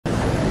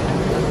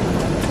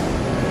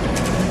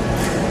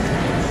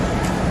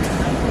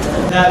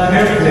That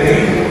very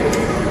day,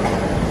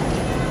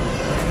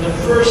 the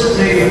first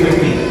day of the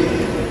week,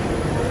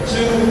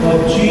 two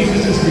of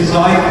Jesus'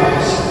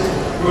 disciples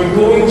were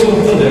going to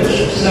a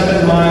village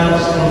 7 miles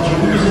from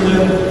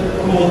Jerusalem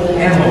called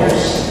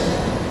Emmaus,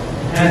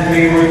 and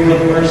they were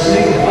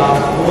conversing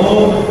about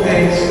all the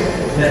things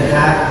that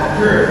had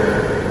occurred.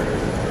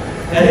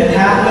 And it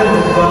happened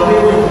that while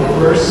they were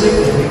conversing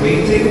and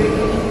debating,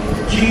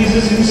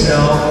 Jesus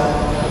himself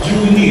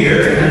drew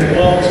near and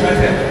walked with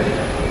them,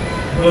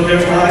 but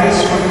their eyes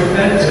were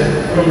prevented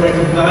from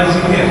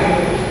recognizing him.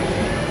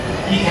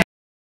 He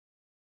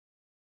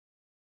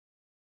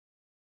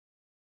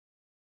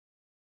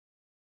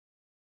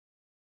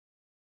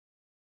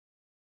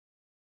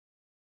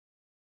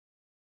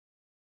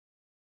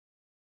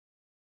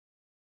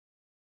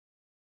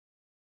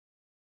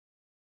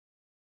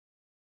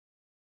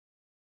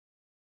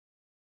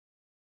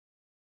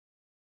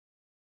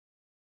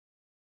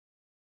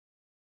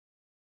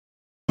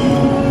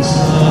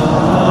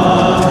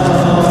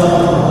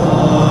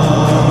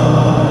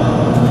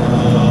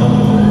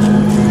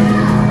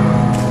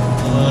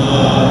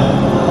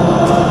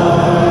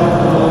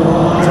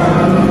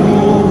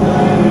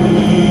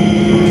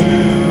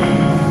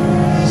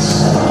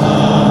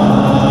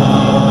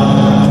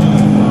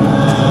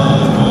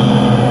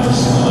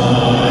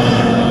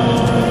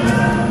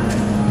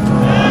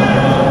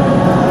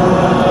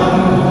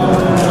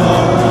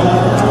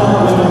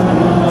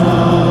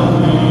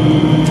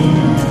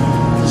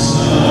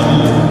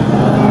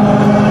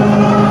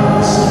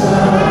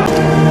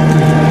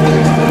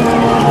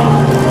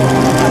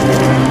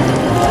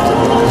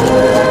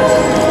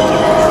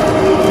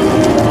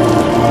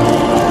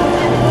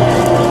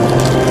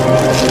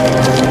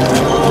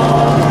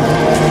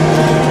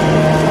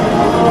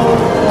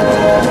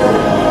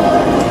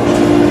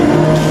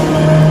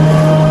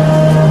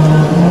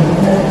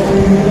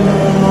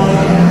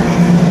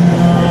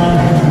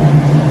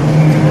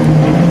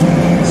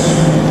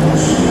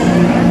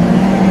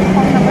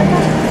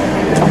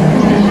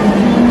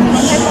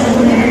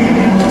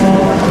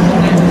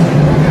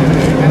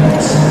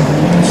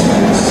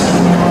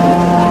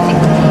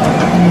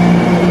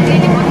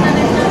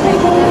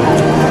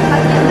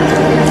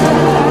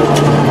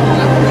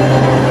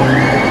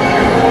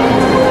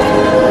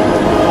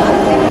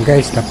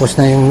guys, tapos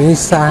na yung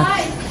misa.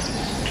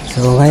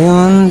 So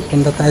ngayon,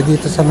 punta tayo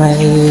dito sa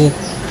may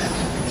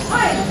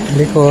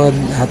likod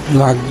at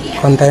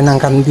mag-kontay ng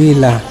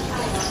kandila.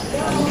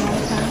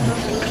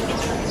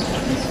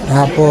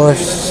 Tapos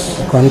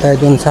kontay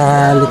dun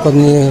sa likod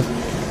ni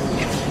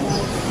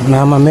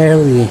Mama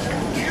Mary.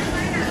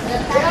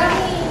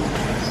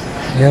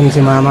 Yan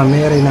si Mama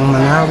Mary ng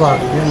Manaoag.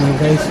 Yan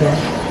guys,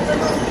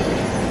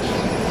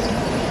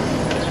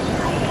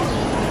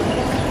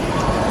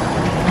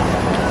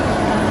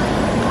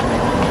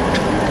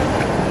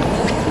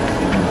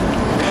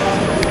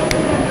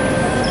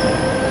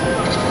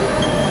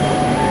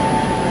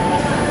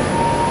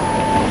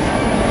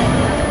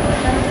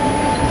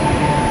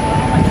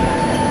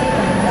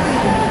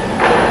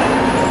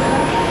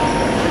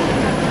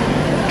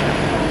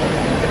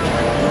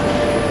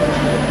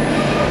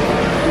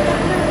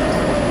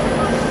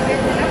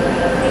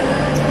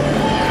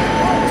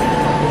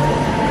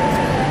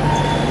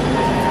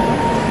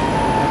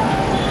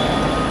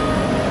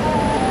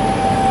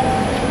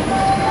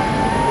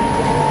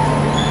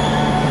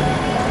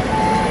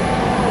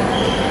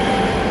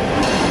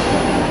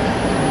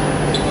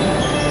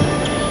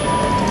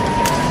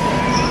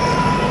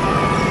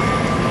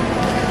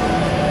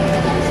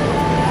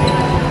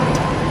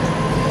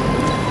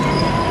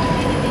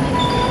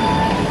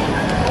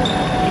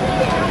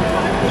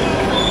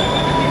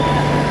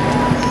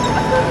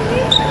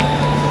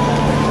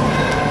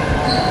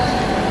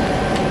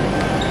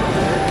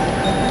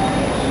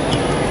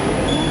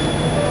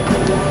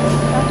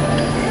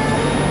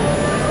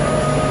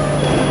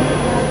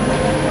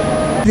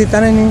 dito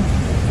na niyo.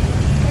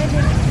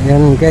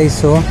 Yan guys,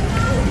 so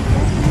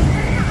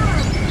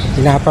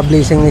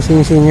pinapa-blessing ni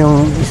Sinsin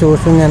yung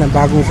isuso niya na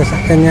bagong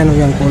sasakyan niya, no,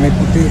 yung kulay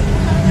puti.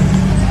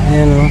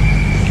 Ayan, no,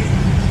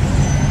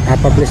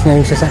 papa-bless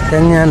niya yung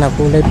sasakyan niya na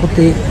kulay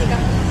puti.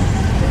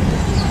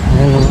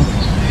 Ayan, no,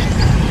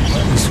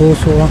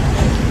 isuso.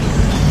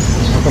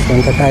 Tapos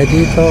punta tayo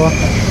dito,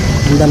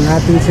 sundan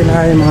natin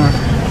sila yung mga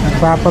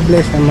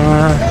nagpapa-bless ng mga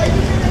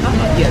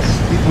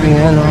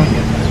ayan, no.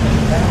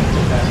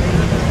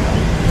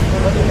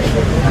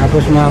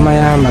 Tapos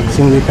mamaya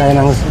magsingli tayo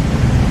ng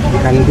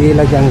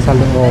kandila dyan sa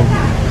loob.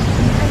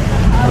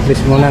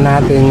 Tapos muna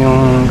natin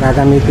yung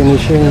gagamitin ni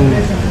Shane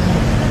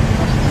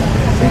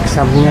sa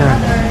exam niya.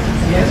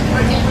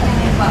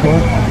 So,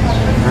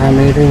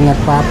 may rin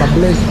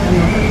nagpapabless.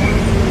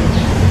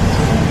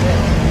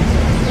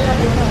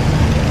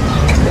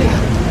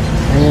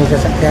 Ayan yung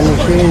sasakyan ni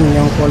Shane,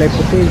 yung kulay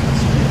puti.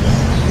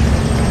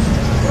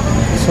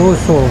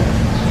 Suso.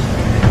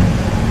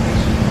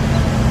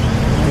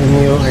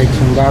 Manaoag,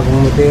 yung bagong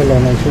modelo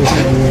ng suso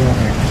Manaoag.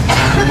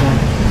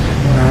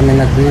 Marami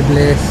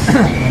nagbe-bless.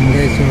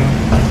 Guys, so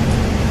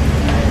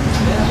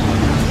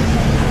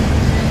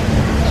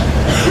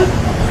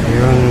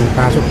ayun,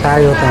 Pasok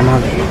tayo,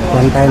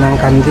 magkuhan tayo ng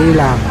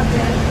kandila.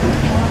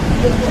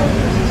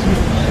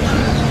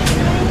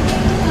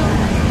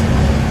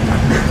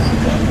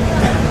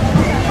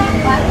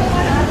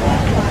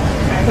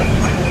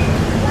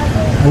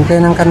 Antay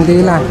ng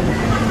kandila.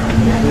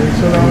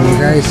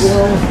 Guys,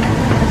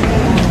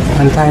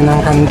 antay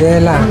ng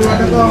kandela.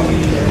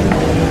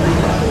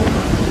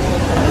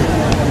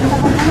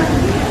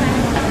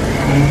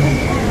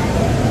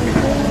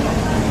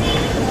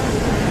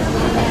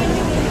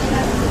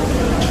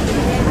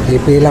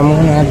 Ipila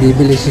muna,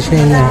 bibili si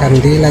Shane ng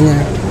kandila niya.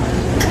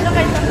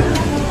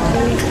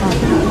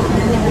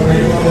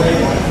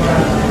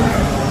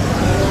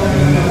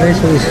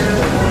 Guys,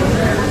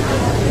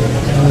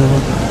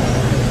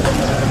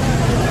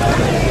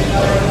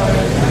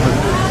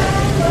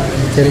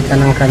 cari ka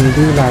ng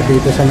kandila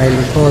dito sa may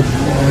likod.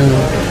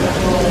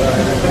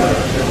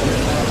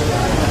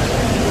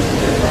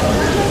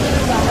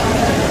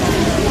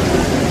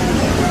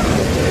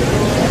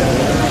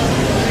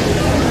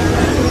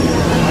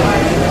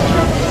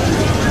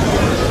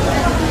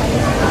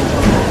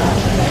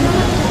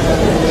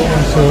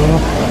 So,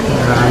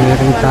 marami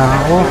rin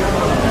tao.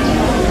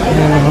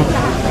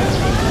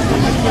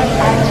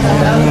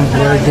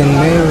 Virgin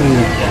Mary,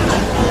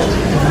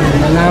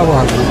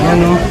 Manaoag,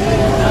 ano.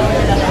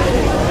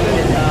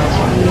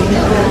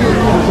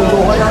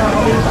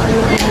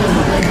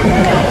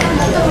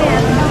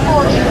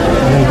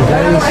 Ayan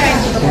guys,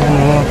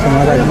 ano, sa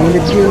mga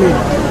gilid-gilid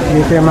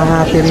dito yung mga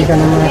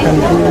tirikan ng mga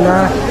kantila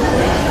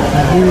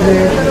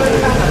gilid.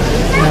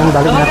 Ayan,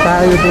 balik na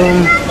tayo dun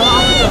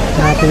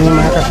natin yung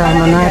mga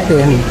kasama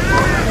natin,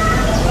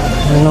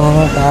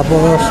 ano.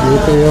 Tapos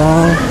dito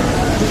yung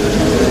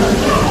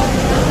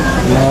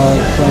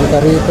nagpunta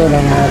rito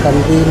ng mga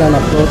kandila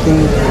na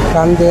floating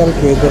candle,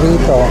 pwede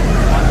rito.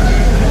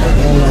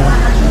 Ano,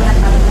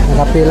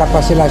 nakapila pa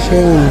sila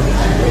Shane.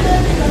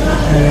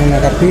 Ano,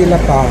 nakapila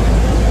pa.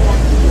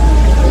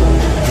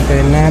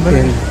 Antayin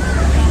natin.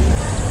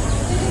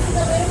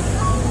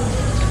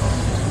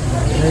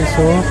 Okay,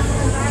 so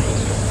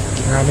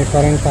marami pa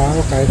rin tao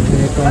kahit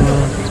itong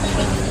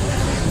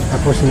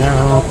tapos na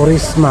ang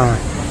Kurisma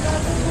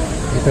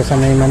dito sa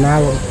may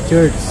Manaoag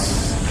Church.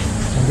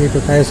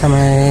 Dito tayo sa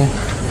may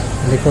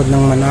likod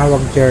ng Manaoag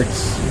Church.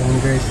 Yung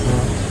guys, so,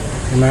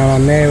 si Mama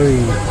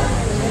Mary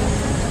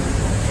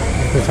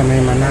dito sa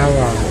may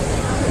Manaoag.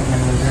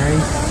 Yung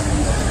guys,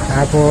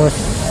 tapos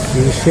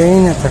si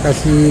Shane at saka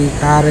si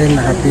Karen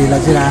nakapila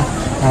sila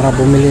para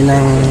bumili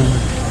ng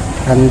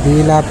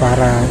kandila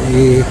para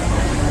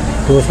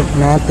itusok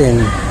natin.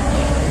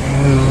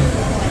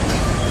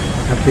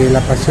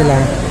 Nakapila pa sila.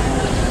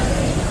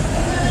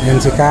 Yan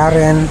si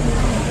Karen.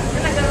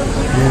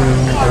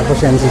 Tapos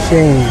yan si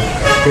Shane.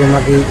 Ito yung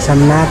mag-i-exam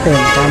natin.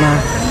 Sana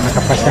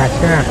nakapasya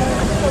siya.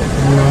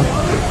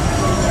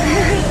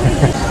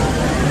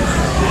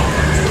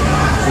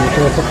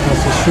 Tutusok na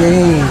si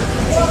Shane.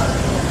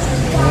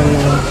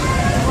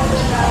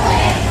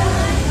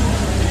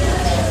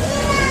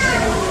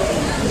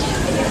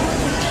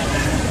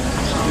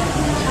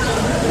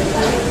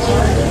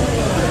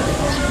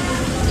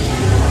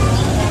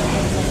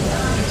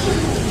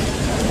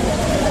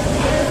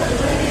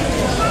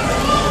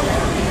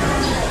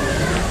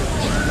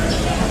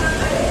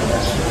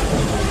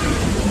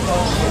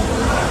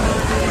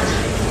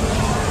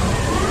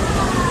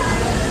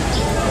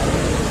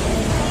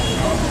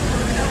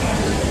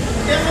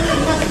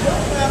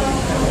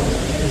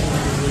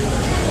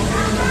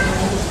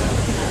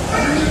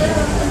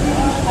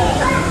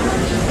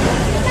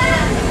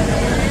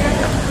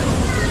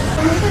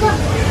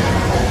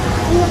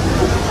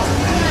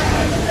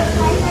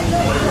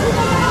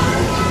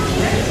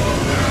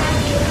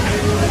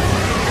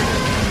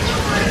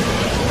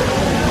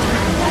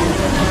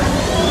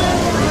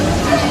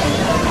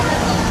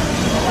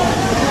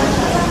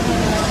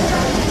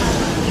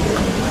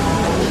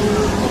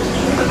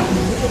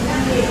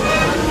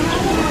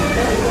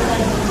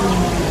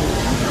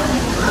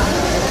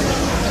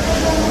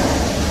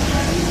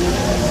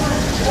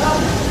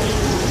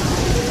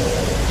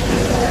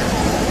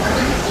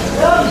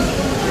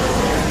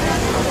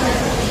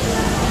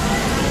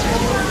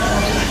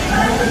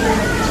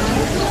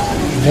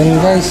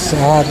 Then guys,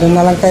 doon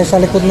na lang tayo sa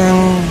likod ng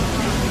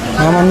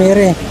Mama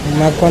Mary.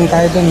 Magkuhan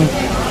tayo doon.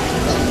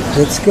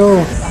 Let's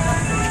go.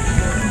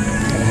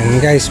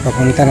 And guys,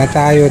 papunta na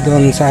tayo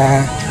doon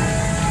sa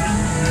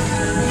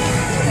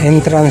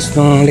entrance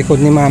ng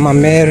likod ni Mama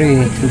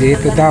Mary.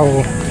 Dito daw,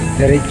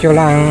 diretso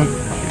lang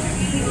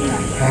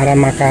para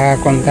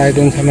makakuhan tayo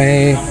doon sa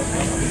may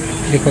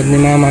likod ni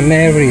Mama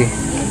Mary.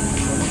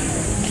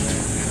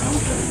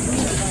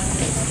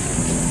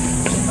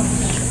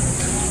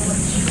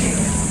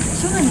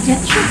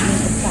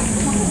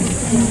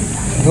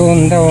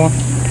 Doon daw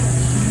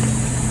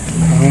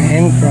ang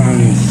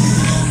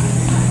entrance.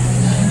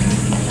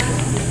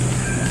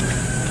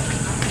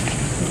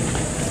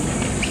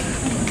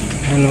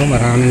 Ano,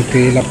 maraming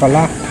pila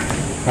pala.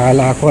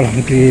 Kala ko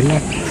lang pila.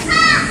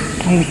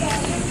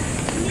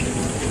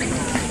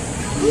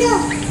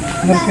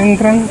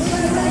 Entrance.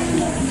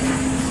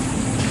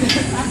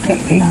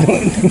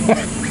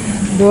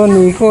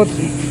 Doon, ikot.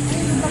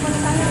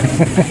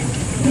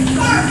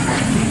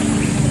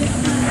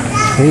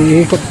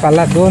 Iikot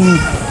pala doon.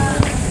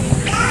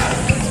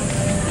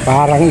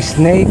 Parang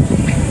snake.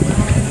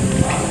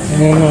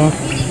 Ayan o.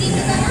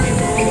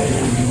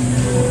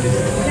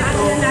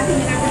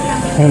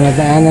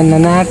 Nadaanan na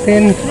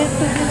natin.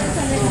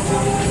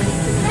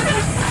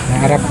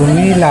 Harap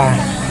pumila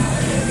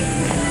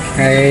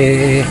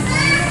kay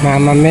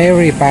Mama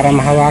Mary para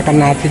mahawakan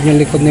natin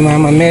yung likod ni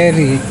Mama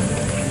Mary.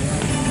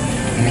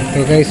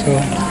 Ito guys,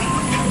 oh.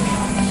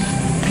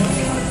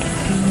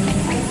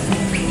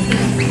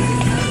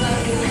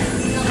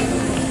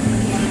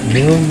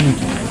 Yun.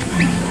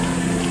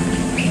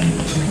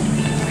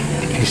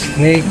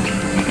 Snake.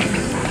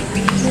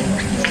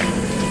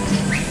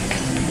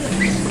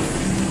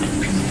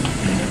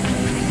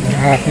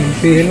 Aking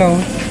pila,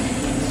 oh.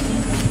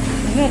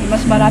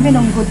 Mas marami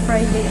ng Good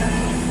Friday.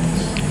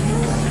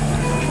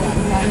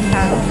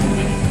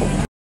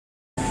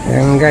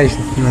 Ayan guys,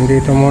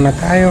 nandito muna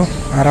tayo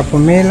para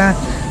pumila.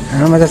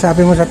 Ano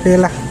masasabi mo sa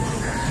pila?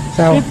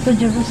 So, Trip to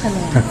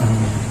Jerusalem.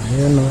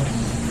 ayan o.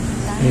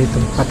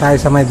 Dito pa tayo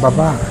sa may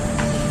baba.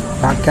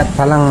 Pakyat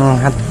palang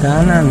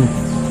hagdanan.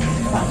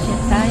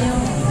 Pakyat tayo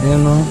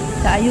Ayan o.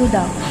 sa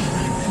ayuda.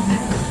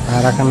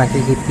 Para kang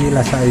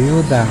nakikipila sa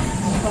ayuda.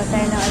 Kuha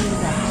tayo ng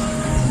ayuda.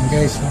 Ayan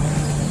guys, o.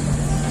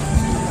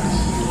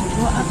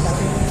 Go up.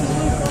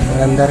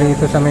 Maganda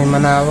rito sa may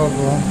Manaoag,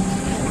 o.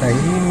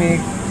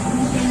 Tahimik. Ayan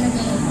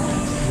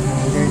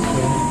guys,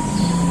 o.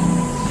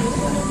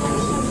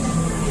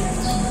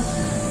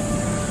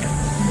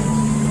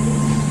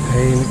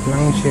 Tahimik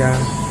lang siya.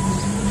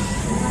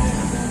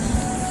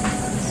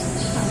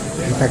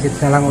 Kita-kits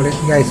na lang ulit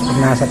guys pag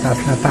nasa taas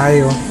na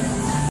tayo.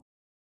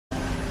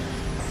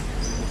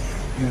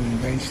 Yun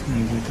guys,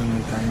 nandito na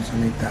tayo sa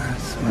may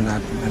taas.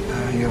 Malapit na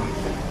tayo.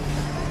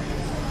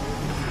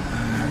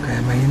 Kaya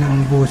mahina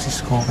ang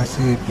boses ko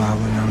kasi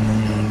bawal lang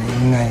ng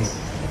ingay.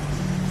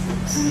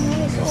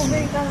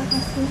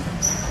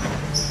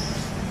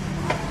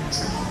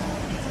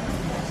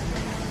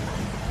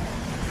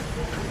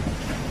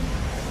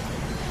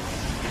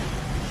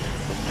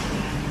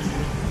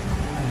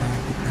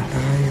 Malapit na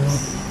tayo.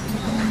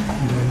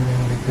 Doon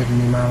yung repair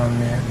ni Mama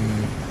Mary.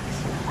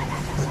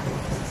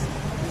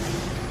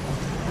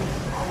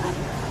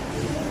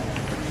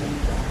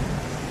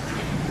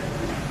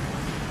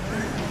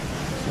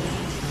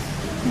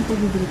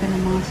 Bibili ka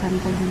ng mga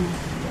sample din.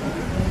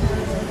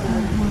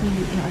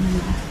 Marili, ano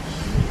nila.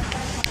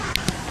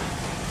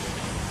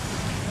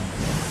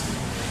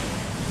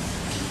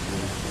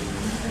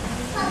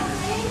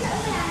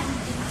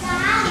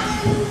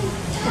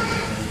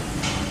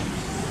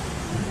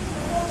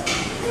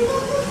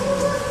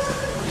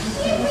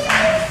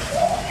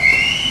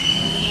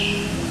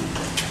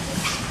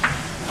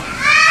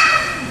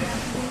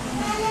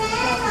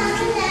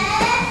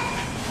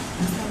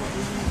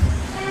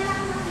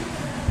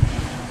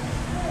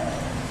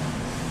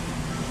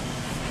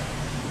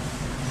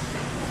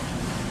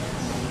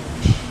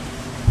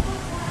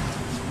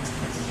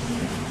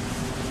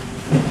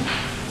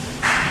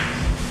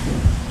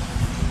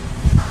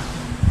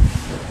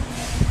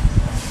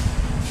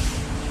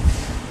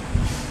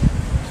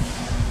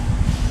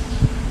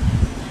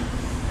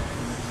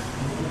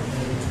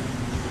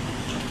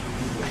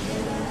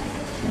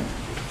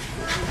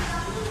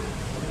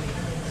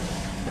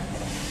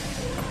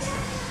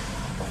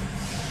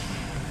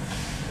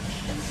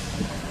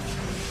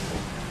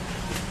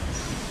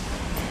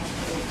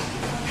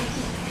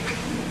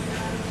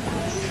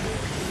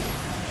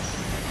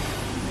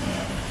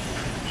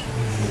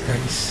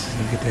 Guys,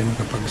 hindi tayo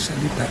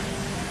makapagsalita.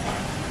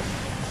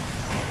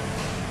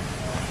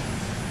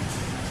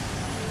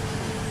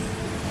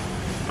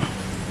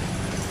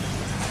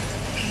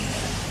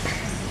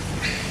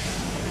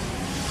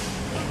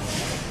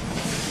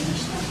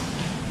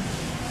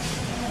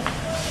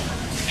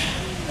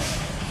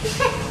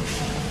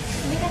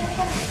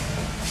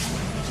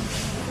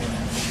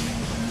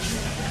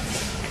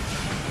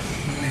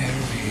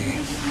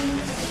 Mary.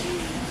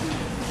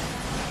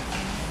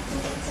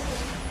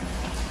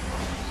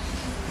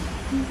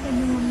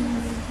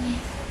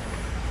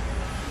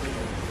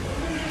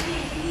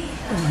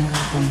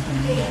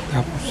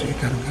 Tapos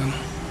ikarga mo.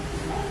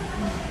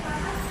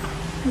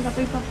 Ang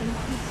kapay pa po.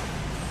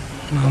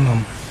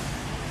 Ma'am.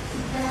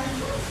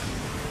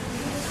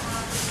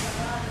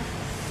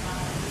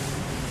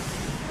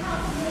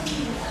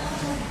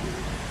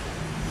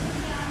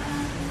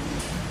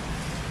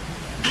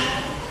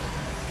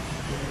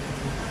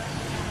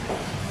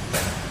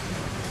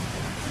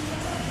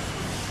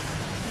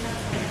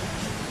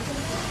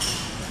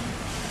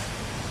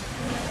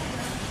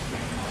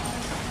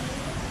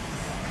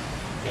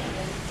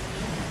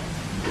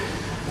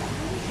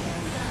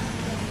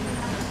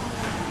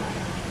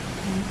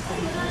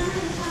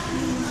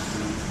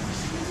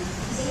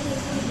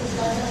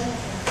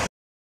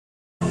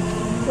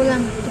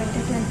 Kulang.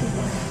 2020.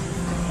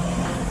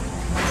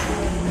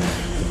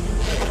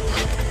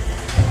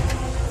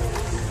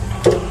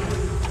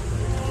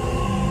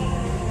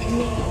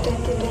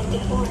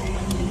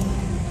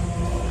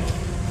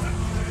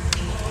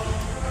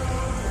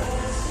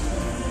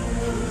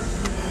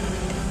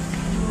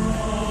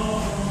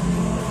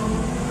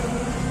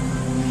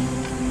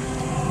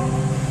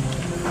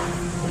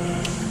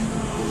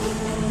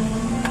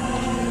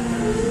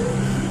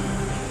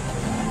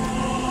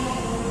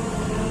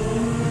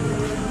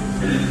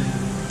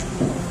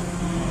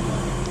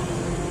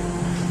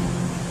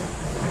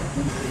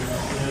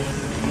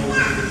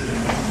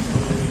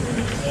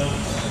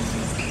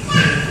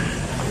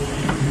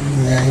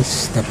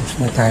 guys, tapos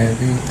na tayo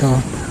dito.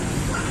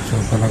 So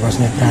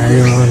palabas na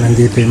tayo.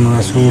 Nandito yung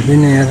mga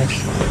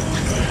souvenirs.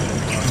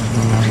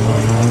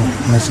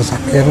 May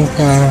sasakyan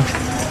ka,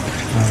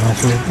 mga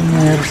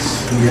souvenirs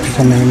dito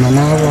sa may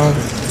Manaoag.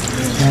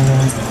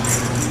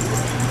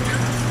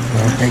 So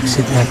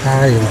exit na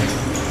tayo.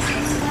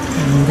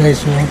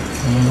 Guys,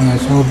 mga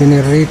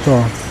souvenir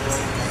rito.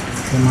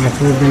 Yung mga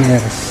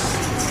souvenirs.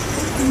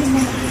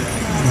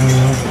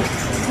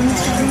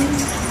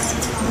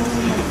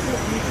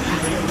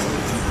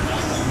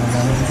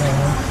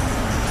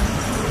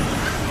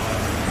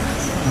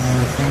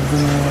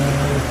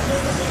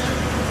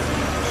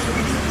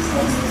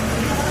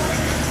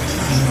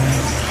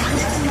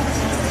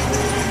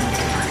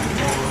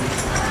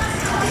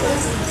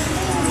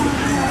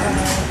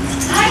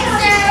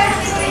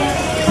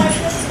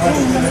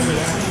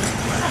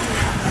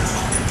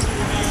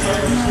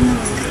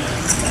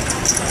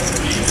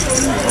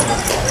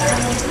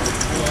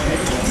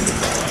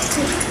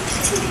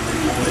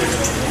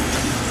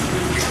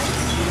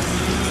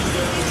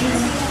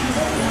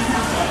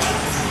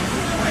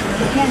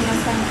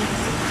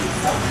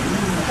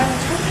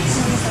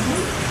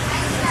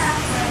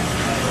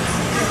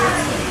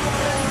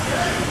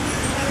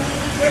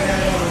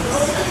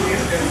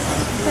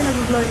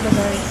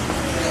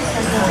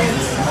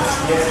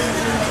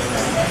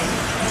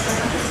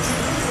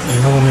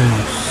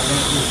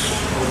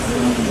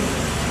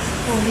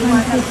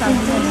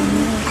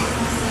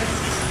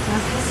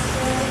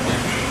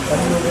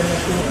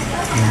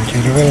 Si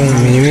Ruel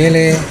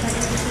mamimili.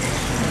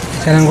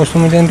 Isa lang gusto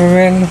mo dyan,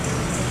 Ruel?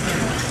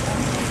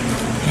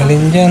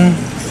 Alin dyan?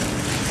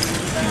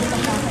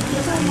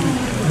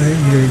 Ay.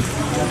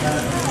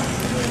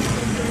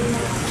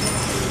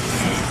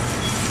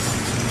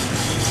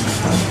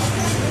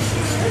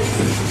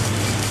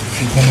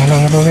 Ito na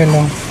lang, Ruel,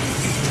 oh.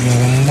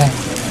 Maganda.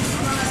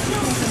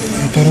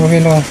 Ito,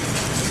 Ruel, oh.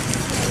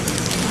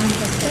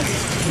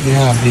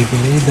 Yeah,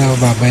 bibili daw.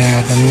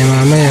 Babayaran niya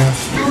mamaya.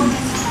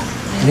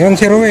 Yun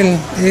si Ruel.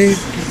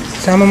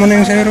 Sama mo na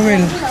yung si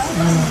Ruel.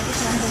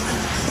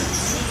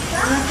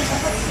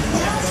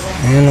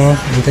 Ayan, oh.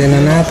 Hintayin na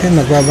natin.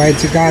 Magbabayad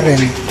si Karen.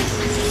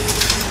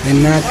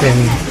 Hintayin natin.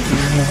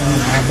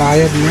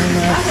 Babayad na.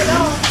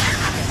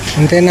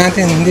 Hintayin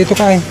natin. Dito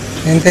ka eh.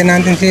 Hintayin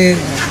natin si...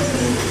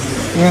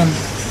 Yan.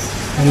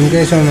 Ayan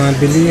guys, oh, mga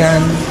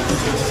bilihan.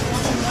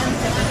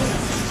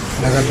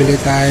 Nakabili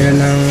tayo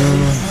ng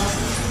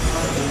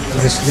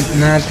bracelet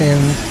natin.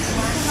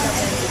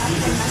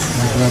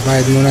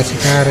 Magbabayad muna si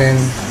Karen.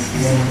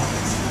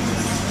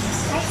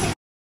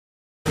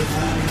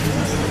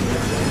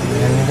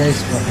 Ayan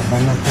guys, bababa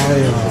na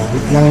tayo.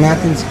 Wait lang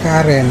natin si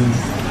Karen.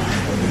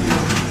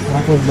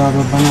 Tapos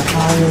bababa na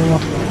tayo.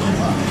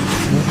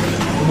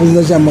 Huwag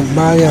na siya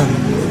magbayad.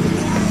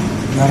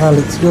 Tara,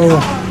 let's go.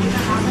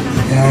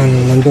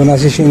 Ayan, nandun na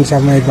si Shin sa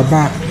may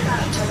baba.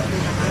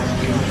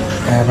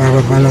 Kaya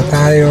bababa na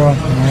tayo.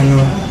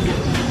 Ayan,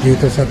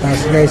 dito sa taas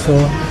guys,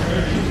 oh.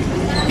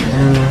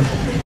 Ayan,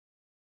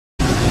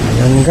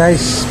 ayan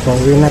guys,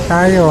 pauwi na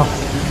tayo.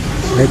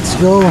 Let's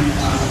go.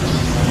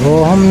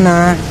 Go home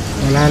na.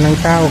 Wala nang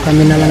tao,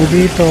 kami na lang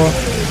dito.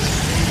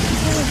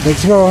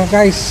 Let's go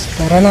guys,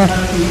 tara na.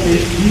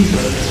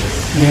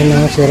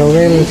 Ayan, si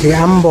Ruel, si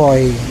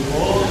Amboy.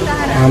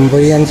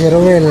 Amboy yan si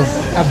Ruel.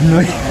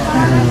 Abnoy.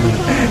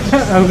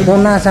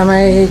 Doon na sa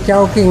may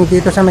Chowking,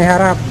 dito sa may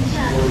harap.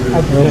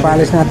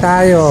 Palis na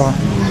tayo.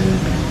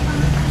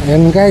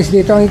 Ayan guys,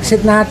 dito ang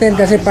exit natin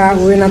kasi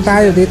pa-uwi na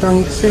tayo. Dito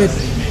ang exit.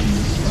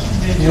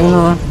 Yun,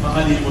 o.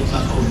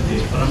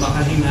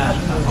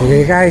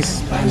 Okay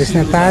guys, palis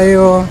na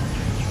tayo.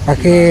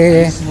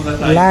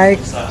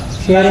 Paki-like,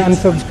 share and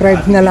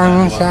subscribe na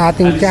lang sa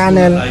ating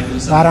channel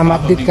para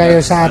ma-update kayo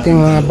sa ating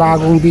mga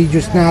bagong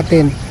videos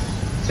natin.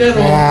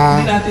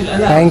 Kaya,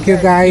 thank you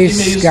guys.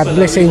 God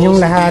bless sa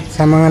inyong lahat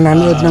sa mga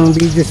nanood ng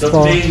videos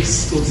ko.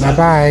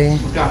 Bye-bye.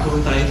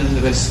 Magkakaroon tayo ng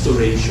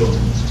restoration.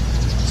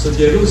 So,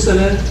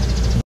 Jerusalem.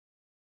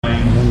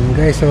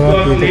 Guys, so,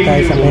 dito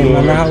tayo sa may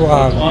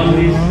Manaoag. On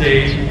this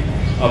day,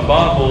 a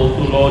bubble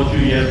to laud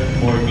you yet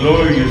more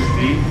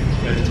gloriously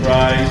when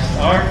Christ,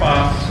 our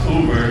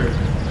Passover,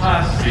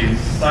 has been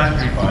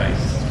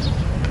sacrificed.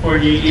 For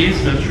he is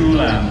the true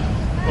Lamb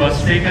who has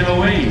taken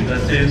away the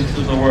sins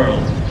of the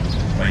world.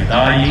 By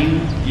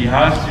dying, he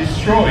has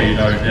destroyed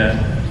our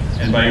death,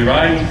 and by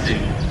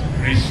rising,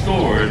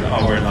 restored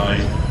our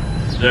life.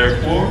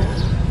 Therefore,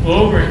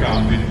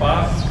 overcome with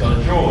paschal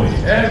joy,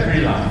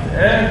 every land,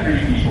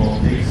 every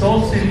people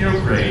exalts in your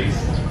praise,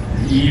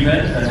 and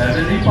even the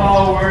heavenly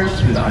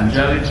powers with the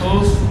angelic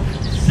host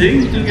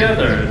sing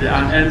together the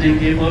unending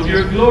hymn of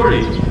your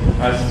glory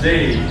as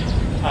they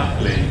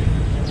acclaim.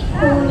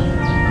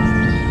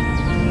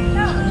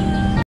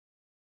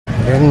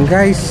 Then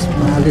guys,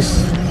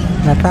 maalis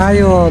na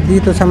tayo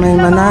dito sa may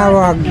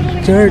Manaoag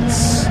Church.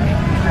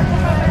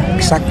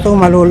 Eksakto,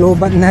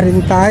 malulubat na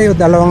rin tayo.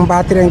 2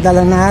 battery ang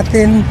dala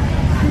natin.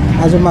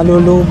 Kaso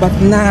malulubat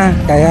na.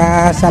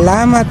 Kaya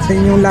salamat sa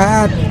inyong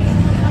lahat.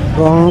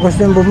 Kung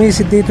gusto nyo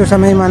bumisit dito sa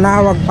may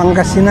Manaoag,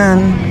 Pangasinan,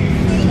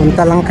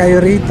 punta lang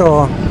kayo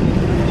rito.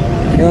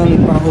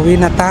 Yun,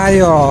 pauwi na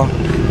tayo.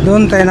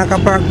 Doon tayo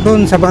nakapark,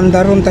 doon sa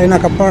bandaron tayo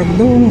nakapark,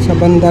 doon sa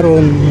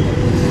bandaron.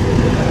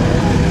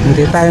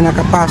 Hindi tayo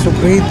nakapasok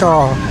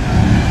rito.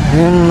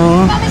 Yun,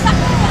 no.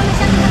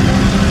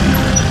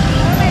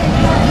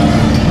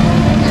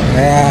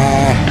 Kaya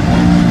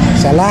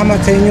salamat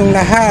sa inyong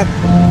lahat.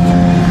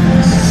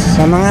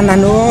 Sa mga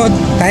nanood,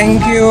 thank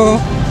you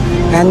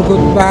and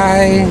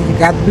goodbye.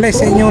 God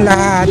bless sa inyong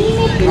lahat.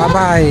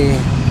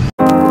 Bye-bye.